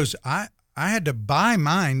 He goes, I had to buy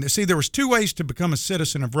mine. See, there was 2 ways to become a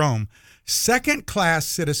citizen of Rome. Second-class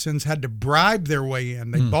citizens had to bribe their way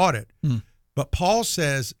in. They bought it. But Paul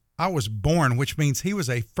says, I was born, which means he was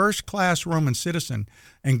a first-class Roman citizen.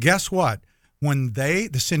 And guess what? When the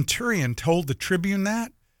centurion told the tribune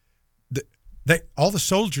that, all the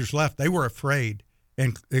soldiers left. They were afraid.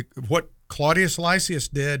 And what Claudius Lysias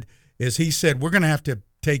did is he said, we're going to have to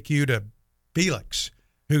take you to Felix,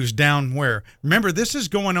 who's down where? Remember, this is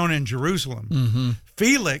going on in Jerusalem.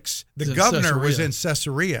 Felix, the governor, was in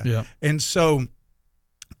Caesarea. Yeah. And so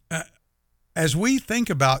as we think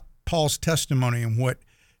about Paul's testimony and what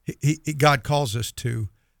God calls us to,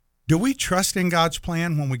 do we trust in God's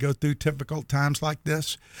plan when we go through difficult times like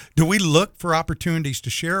this? Do we look for opportunities to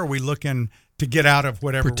share, or are we looking to get out of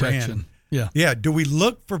whatever Protection. we're in? Yeah. Yeah. Do we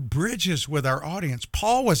look for bridges with our audience?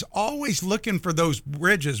 Paul was always looking for those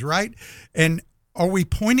bridges, right? And are we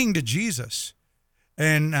pointing to Jesus?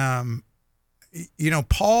 And,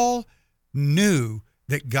 Paul knew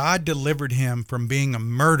that God delivered him from being a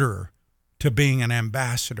murderer to being an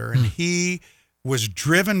ambassador. And he was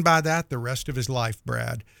driven by that the rest of his life,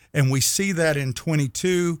 Brad. And we see that in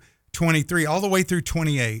 22, 23, all the way through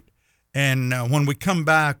 28. And when we come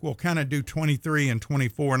back, we'll kind of do 23 and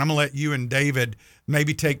 24. And I'm going to let you and David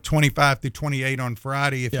maybe take 25 through 28 on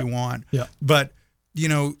Friday if you want. Yeah. But,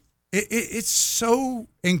 it's so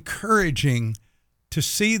encouraging to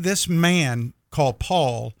see this man called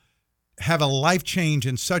Paul have a life change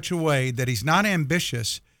in such a way that he's not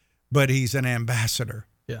ambitious, but he's an ambassador.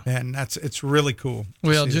 Yeah. And it's really cool.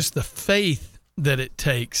 Well, just the faith that it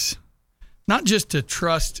takes, not just to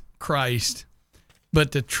trust Christ,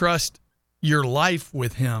 but to trust your life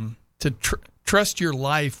with him, to trust your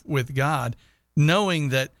life with God, knowing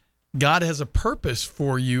that God has a purpose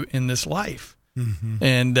for you in this life. Mm-hmm.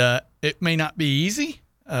 And it may not be easy.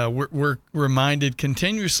 We're reminded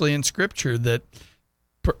continuously in Scripture that,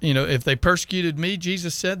 if they persecuted me,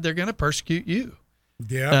 Jesus said, they're going to persecute you.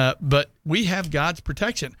 Yeah. But we have God's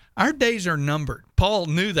protection. Our days are numbered. Paul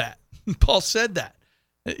knew that. Paul said that.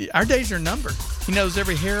 Our days are numbered. He knows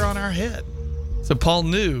every hair on our head. So Paul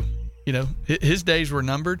knew, his days were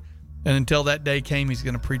numbered. And until that day came, he's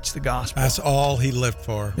going to preach the gospel. That's all he lived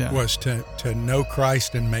for, was to know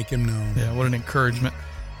Christ and make him known. Yeah, what an encouragement.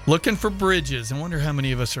 Looking for bridges. I wonder how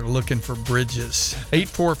many of us are looking for bridges.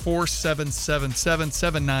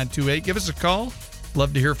 844-777-7928. Give us a call.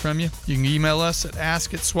 Love to hear from you. You can email us at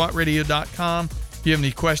ask@swatradio.com. If you have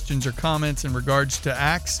any questions or comments in regards to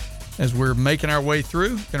Acts as we're making our way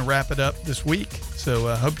through, going to wrap it up this week. So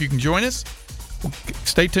I hope you can join us.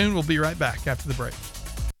 Stay tuned. We'll be right back after the break.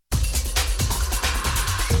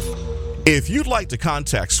 If you'd like to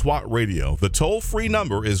contact SWAT Radio, the toll-free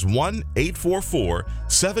number is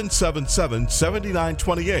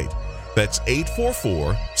 1-844-777-7928. That's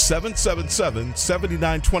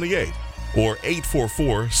 844-777-7928 or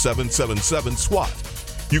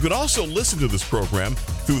 844-777-SWAT. You can also listen to this program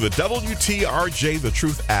through the WTRJ The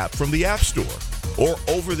Truth app from the App Store or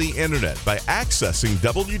over the internet by accessing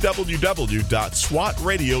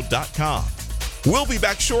www.swatradio.com. We'll be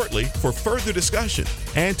back shortly for further discussion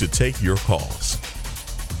and to take your calls.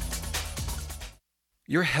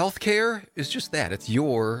 Your healthcare is just that. It's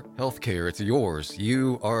your healthcare. It's yours.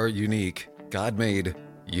 You are unique. God made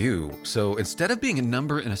you. So instead of being a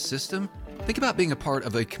number in a system, think about being a part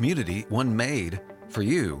of a community, one made for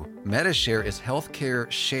you. MediShare is healthcare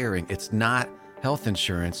sharing. It's not health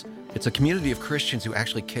insurance. It's a community of Christians who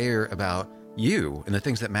actually care about you and the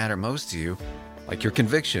things that matter most to you. Like your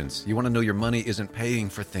convictions. You want to know your money isn't paying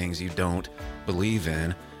for things you don't believe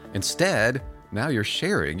in. Instead, now you're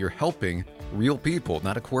sharing, you're helping real people,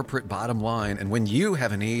 not a corporate bottom line. And when you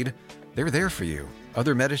have a need, they're there for you.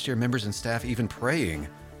 Other MediShare members and staff even praying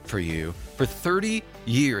for you. For 30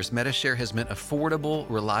 years, MediShare has meant affordable,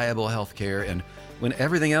 reliable healthcare. And when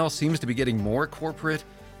everything else seems to be getting more corporate,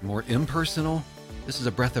 more impersonal, this is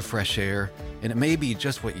a breath of fresh air. And it may be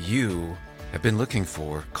just what you have been looking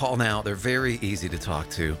for. Call now. They're very easy to talk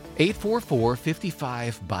to.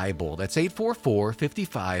 844-55-BIBLE. That's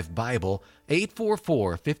 844-55-BIBLE.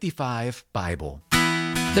 844-55-BIBLE.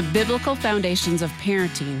 The biblical foundations of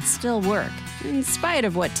parenting still work, in spite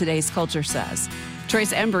of what today's culture says.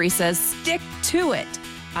 Trace Embry says, stick to it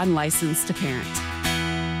on Licensed to Parent.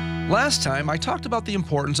 Last time, I talked about the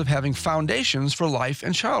importance of having foundations for life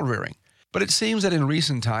and child rearing. But it seems that in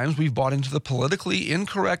recent times, we've bought into the politically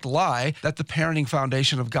incorrect lie that the parenting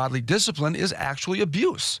foundation of godly discipline is actually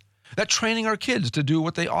abuse. That training our kids to do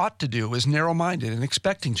what they ought to do is narrow-minded and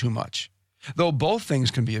expecting too much. Though both things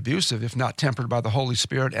can be abusive if not tempered by the Holy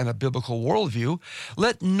Spirit and a biblical worldview,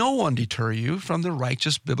 let no one deter you from the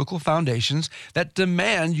righteous biblical foundations that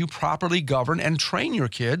demand you properly govern and train your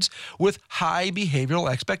kids with high behavioral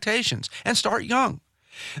expectations, and start young.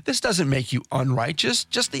 This doesn't make you unrighteous,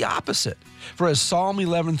 just the opposite. For as Psalm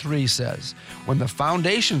 11:3 says, when the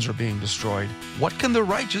foundations are being destroyed, what can the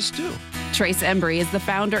righteous do? Trace Embry is the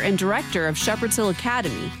founder and director of Shepherd's Hill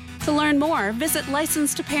Academy. To learn more, visit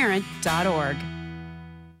licensedtoparent.org.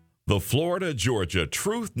 The Florida-Georgia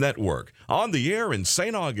Truth Network, on the air in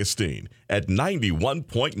St. Augustine at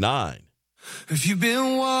 91.9. If you've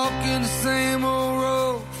been walking the same old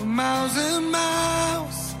road for miles and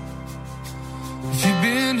miles, If you've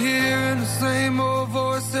been hearing the same old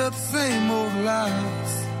voice, tell the same old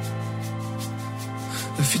lies.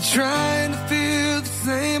 If you're trying to fill the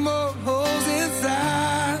same old holes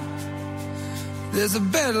inside, there's a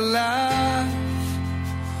better life.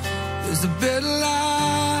 There's a better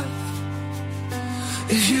life.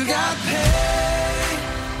 If you got pain,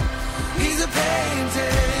 he's a pain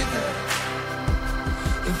taker.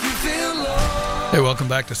 If you feel low. Hey, welcome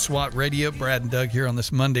back to SWAT Radio. Brad and Doug here on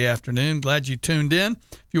this Monday afternoon. Glad you tuned in.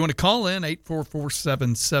 If you want to call in,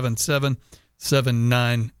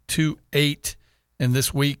 844-777-7928. And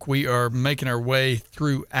this week we are making our way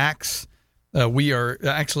through Acts. We are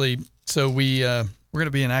actually, we're going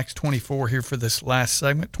to be in Acts 24 here for this last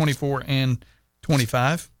segment, 24 and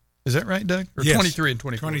 25. Is that right, Doug? Or yes. 23 and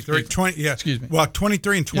 24? 20, yeah. Excuse me. Well,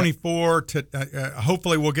 23 and 24,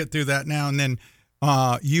 hopefully we'll get through that now. And then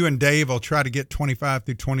you and Dave will try to get 25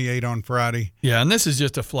 through 28 on Friday. Yeah, and this is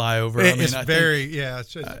just a flyover. It's a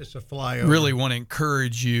flyover. Really want to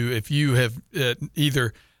encourage you, if you have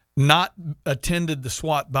either not attended the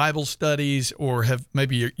SWAT Bible studies or have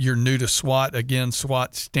maybe you're new to SWAT. Again,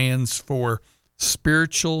 SWAT stands for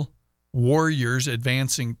Spiritual Warriors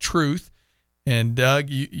Advancing Truth. And Doug,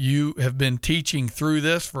 you have been teaching through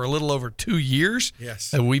this for a little over 2 years.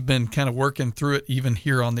 Yes. And we've been kind of working through it even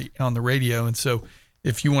here on the radio. And so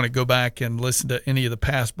if you want to go back and listen to any of the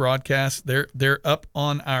past broadcasts, they're up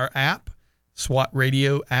on our app, SWAT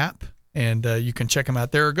Radio app, and you can check them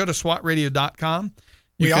out there or go to swatradio.com.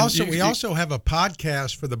 We also have a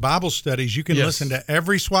podcast for the Bible studies. You can listen to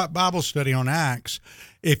every SWAT Bible study on Acts.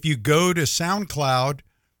 If you go to SoundCloud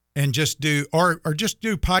and just do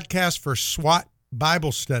podcast for SWAT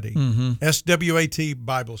Bible study, SWAT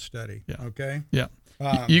Bible study. Yeah. Okay. Yeah.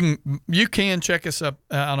 You can check us up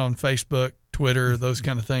out on Facebook, Twitter, those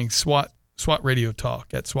kind of things. SWAT Radio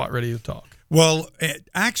Talk at SWAT Radio Talk. Well, at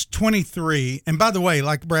Acts 23, and by the way,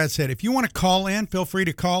 like Brad said, if you want to call in, feel free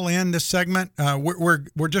to call in this segment.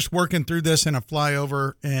 We're just working through this in a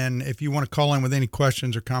flyover, and if you want to call in with any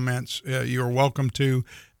questions or comments, you're welcome to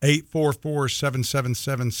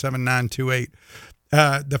 844-777-7928.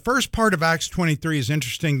 The first part of Acts 23 is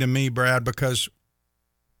interesting to me, Brad, because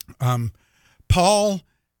Paul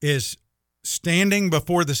is standing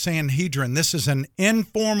before the Sanhedrin. This is an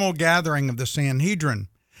informal gathering of the Sanhedrin.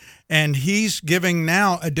 And he's giving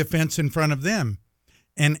now a defense in front of them.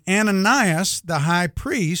 And Ananias, the high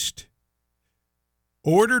priest,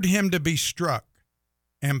 ordered him to be struck.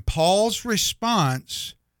 And Paul's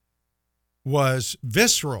response was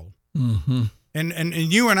visceral. Mm-hmm. And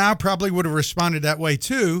you and I probably would have responded that way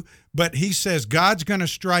too. But he says, God's going to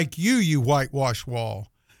strike you, you whitewash wall.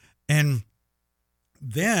 And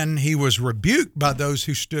then he was rebuked by those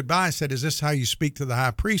who stood by and said, is this how you speak to the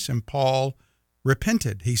high priest? And Paul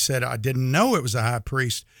repented. He said, I didn't know it was a high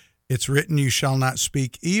priest. It's written, you shall not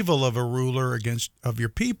speak evil of a ruler of your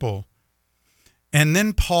people. And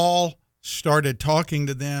then Paul started talking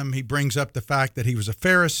to them. He brings up the fact that he was a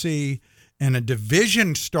Pharisee, and a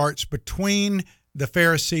division starts between the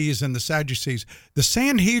Pharisees and the Sadducees. The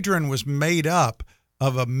Sanhedrin was made up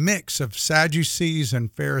of a mix of Sadducees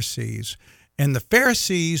and Pharisees. And the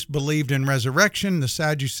Pharisees believed in resurrection. The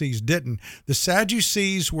Sadducees didn't. The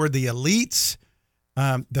Sadducees were the elites.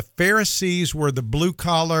 The Pharisees were the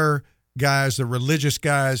blue-collar guys, the religious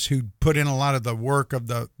guys who put in a lot of the work of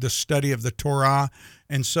the study of the Torah.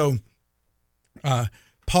 And so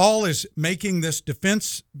Paul is making this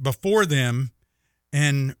defense before them.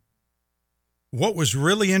 And what was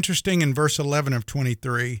really interesting in verse 11 of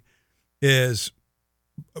 23 is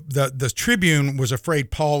the tribune was afraid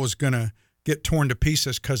Paul was going to get torn to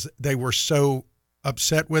pieces because they were so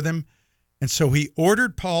upset with him. And so he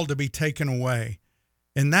ordered Paul to be taken away.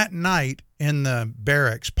 And that night in the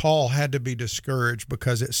barracks, Paul had to be discouraged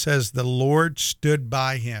because it says the Lord stood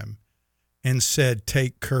by him and said,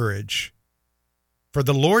 take courage. For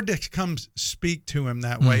the Lord to come speak to him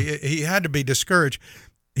that way, he had to be discouraged.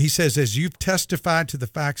 He says, as you've testified to the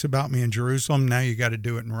facts about me in Jerusalem, now you got to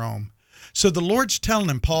do it in Rome. So the Lord's telling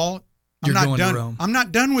him, Paul, I'm not done. I'm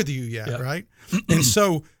not done with you yet, right? And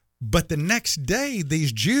so, but the next day,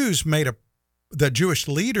 these Jews the Jewish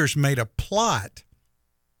leaders made a plot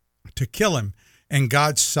to kill him. And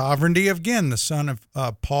God's sovereignty, again, the son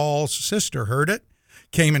of Paul's sister heard it,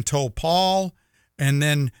 came and told Paul, and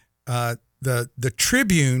then the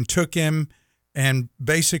tribune took him and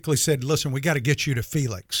basically said, listen, we got to get you to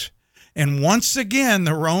Felix. And once again,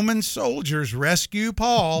 the Roman soldiers rescue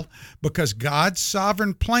Paul because God's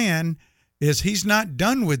sovereign plan is he's not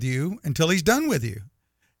done with you until he's done with you.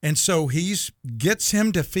 And so he gets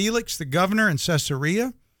him to Felix, the governor in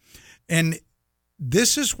Caesarea. And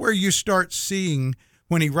this is where you start seeing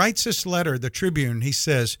when he writes this letter, the Tribune, he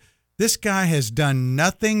says, this guy has done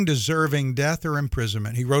nothing deserving death or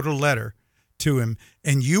imprisonment. He wrote a letter to him,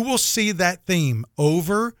 and you will see that theme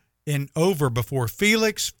over and over before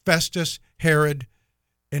Felix, Festus, Herod,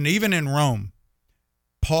 and even in Rome.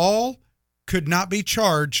 Paul could not be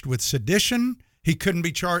charged with sedition. He couldn't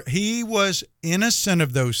be charged. He was innocent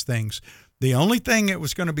of those things. The only thing that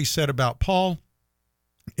was going to be said about Paul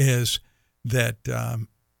is that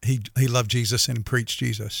he loved Jesus and preached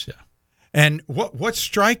Jesus. Yeah. And what's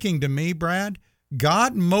striking to me, Brad,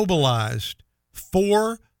 God mobilized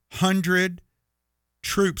 400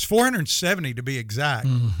 troops, 470 to be exact,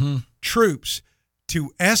 troops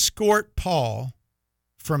to escort Paul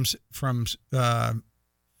from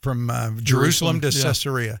Jerusalem to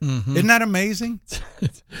Caesarea. Isn't that amazing?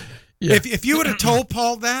 Yeah. If you would have told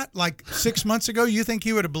Paul that like 6 months ago, you think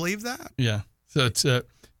he would have believed that? Yeah. So it's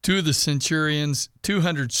 2 of the centurions,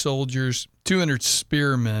 200 soldiers, 200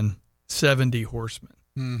 spearmen, 70 horsemen.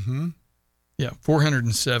 Mm-hmm. Yeah,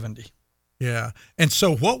 470. Yeah. And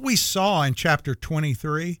so what we saw in chapter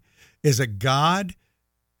 23 is a God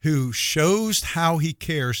who shows how he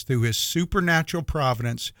cares through his supernatural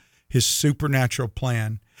providence, his supernatural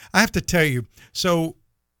plan. I have to tell you, so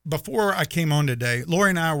before I came on today, Lori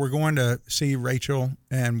and I were going to see Rachel,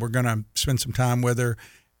 and we're going to spend some time with her.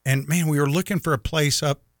 And, man, we were looking for a place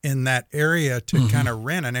up in that area to kind of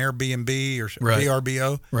rent an Airbnb or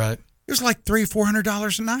VRBO. Right. It was like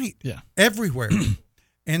 $300-400 a night. Yeah. Everywhere.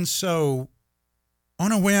 And so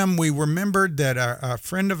on a whim, we remembered that a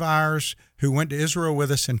friend of ours who went to Israel with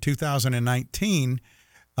us in 2019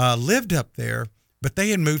 lived up there, but they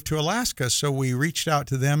had moved to Alaska. So we reached out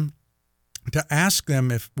to them to ask them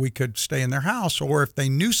if we could stay in their house or if they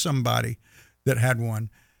knew somebody that had one.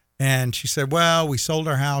 And she said, well, we sold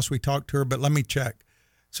our house. We talked to her, but let me check.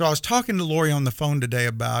 So I was talking to Lori on the phone today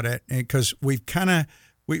about it because we've kind of,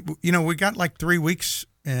 we got like 3 weeks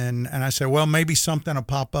and I said, well, maybe something will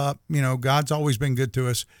pop up. You know, God's always been good to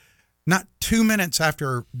us. Not 2 minutes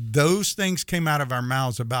after those things came out of our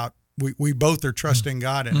mouths about we both are trusting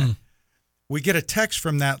God in it, we get a text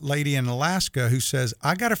from that lady in Alaska who says,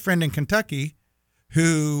 I got a friend in Kentucky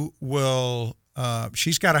who will,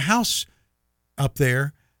 she's got a house up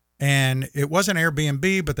there, and it wasn't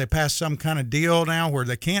Airbnb, but they passed some kind of deal now where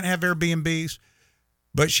they can't have Airbnbs.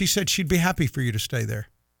 But she said she'd be happy for you to stay there.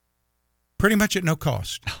 Pretty much at no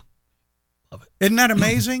cost. Love it. Isn't that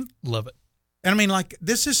amazing? Love it. And I mean, like,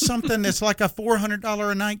 this is something that's like a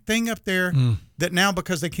 $400 a night thing up there that now,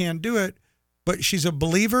 because they can't do it, but she's a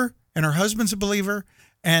believer and her husband's a believer,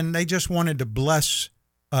 and they just wanted to bless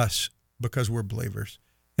us because we're believers.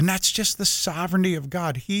 And that's just the sovereignty of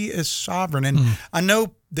God. He is sovereign. And I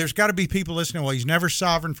know there's got to be people listening, well, he's never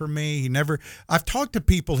sovereign for me. I've talked to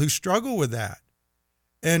people who struggle with that.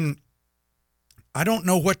 And I don't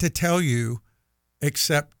know what to tell you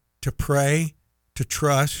except to pray, to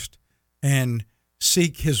trust, and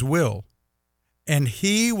seek his will. And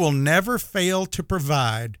he will never fail to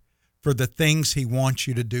provide for the things he wants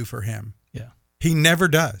you to do for him. Yeah. He never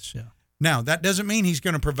does. Yeah. Now, that doesn't mean he's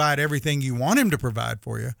going to provide everything you want him to provide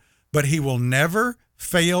for you, but he will never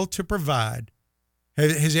fail to provide.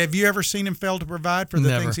 Have you ever seen him fail to provide for the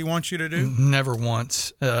things he wants you to do? Never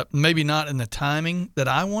once. Maybe not in the timing that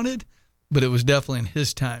I wanted, but it was definitely in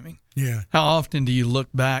his timing. Yeah. How often do you look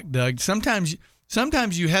back, Doug? Sometimes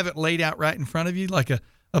you have it laid out right in front of you, like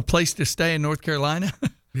a place to stay in North Carolina.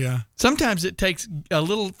 Yeah. Sometimes it takes a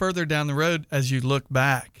little further down the road as you look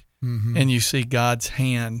back and you see God's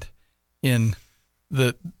hand in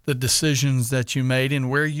the decisions that you made and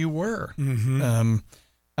where you were.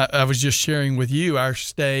 I was just sharing with you our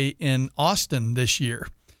stay in Austin this year.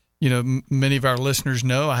 You know, many of our listeners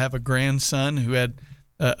know I have a grandson who had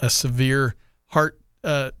a severe heart,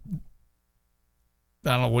 I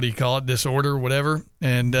don't know, what do you call it, disorder, whatever.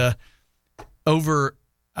 And over,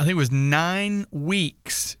 I think it was 9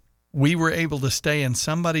 weeks, we were able to stay in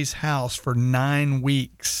somebody's house for 9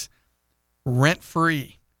 weeks,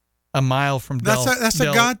 rent-free, a mile from That's a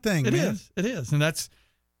God thing, It man. is. It is. And that's,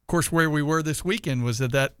 of course, where we were this weekend was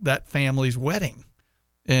at that family's wedding.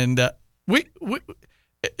 And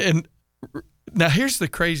and now here's the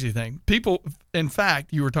crazy thing. People, in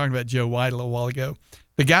fact, you were talking about Joe White a little while ago.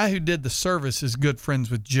 The guy who did the service is good friends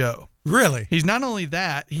with Joe. Really? He's not only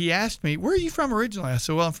that, he asked me, where are you from originally? I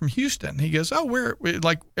said, well, I'm from Houston. He goes, oh, where,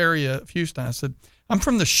 like area of Houston? I said, I'm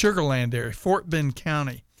from the Sugar Land area, Fort Bend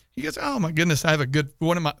County. He goes, oh my goodness, I have a good,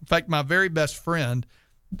 in fact, my very best friend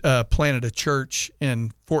planted a church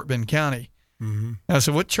in Fort Bend County. I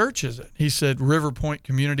said, what church is it? He said, River Point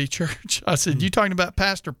Community Church. I said, you talking about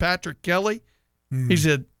Pastor Patrick Kelly? He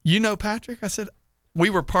said, you know Patrick? I said, we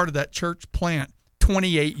were part of that church plant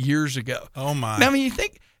 28 years ago. Oh, my. Now, I mean, you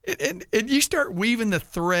think, and you start weaving the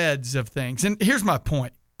threads of things. And here's my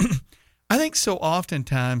point. I think so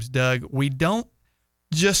oftentimes, Doug, we don't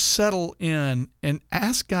just settle in and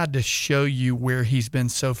ask God to show you where he's been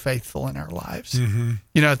so faithful in our lives. Mm-hmm.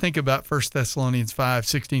 You know, I think about 1 Thessalonians 5,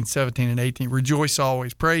 16, 17, and 18. Rejoice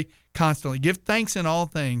always, pray constantly, give thanks in all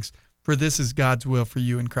things, for this is God's will for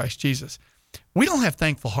you in Christ Jesus. We don't have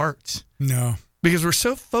thankful hearts. No. Because we're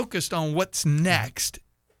so focused on what's next,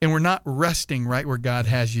 and we're not resting right where God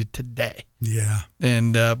has you today. Yeah.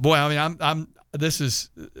 And boy, I mean, this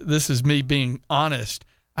is me being honest.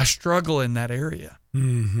 I struggle in that area.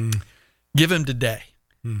 Mm-hmm. Give him today.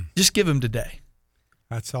 Just give him today.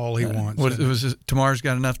 That's all he wants. Tomorrow's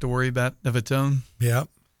got enough to worry about of its own. Yep.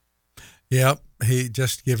 He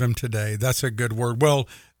just give him today. That's a good word. Well,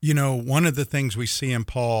 you know, one of the things we see in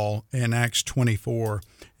Paul in Acts 24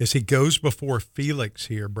 is he goes before Felix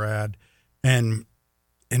here, Brad, and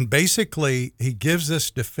basically he gives this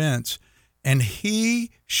defense, and he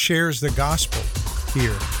shares the gospel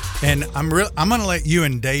here. And I'm going to let you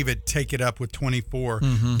and David take it up with 24.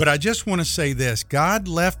 Mm-hmm. But I just want to say this. God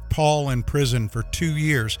left Paul in prison for 2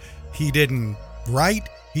 years. He didn't write.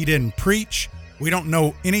 He didn't preach. We don't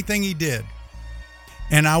know anything he did.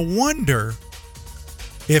 And I wonder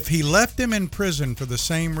if he left him in prison for the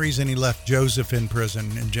same reason he left Joseph in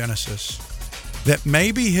prison in Genesis, that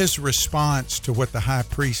maybe his response to what the high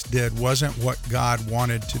priest did wasn't what God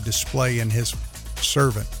wanted to display in his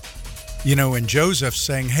servant. You know, and Joseph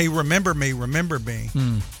saying, hey, remember me.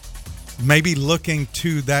 Maybe looking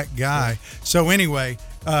to that guy. So anyway,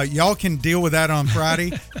 y'all can deal with that on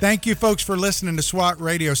Friday. Thank you, folks, for listening to SWAT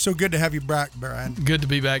Radio. So good to have you back, Brian. Good to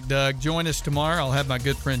be back, Doug. Join us tomorrow. I'll have my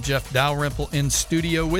good friend Jeff Dalrymple in studio with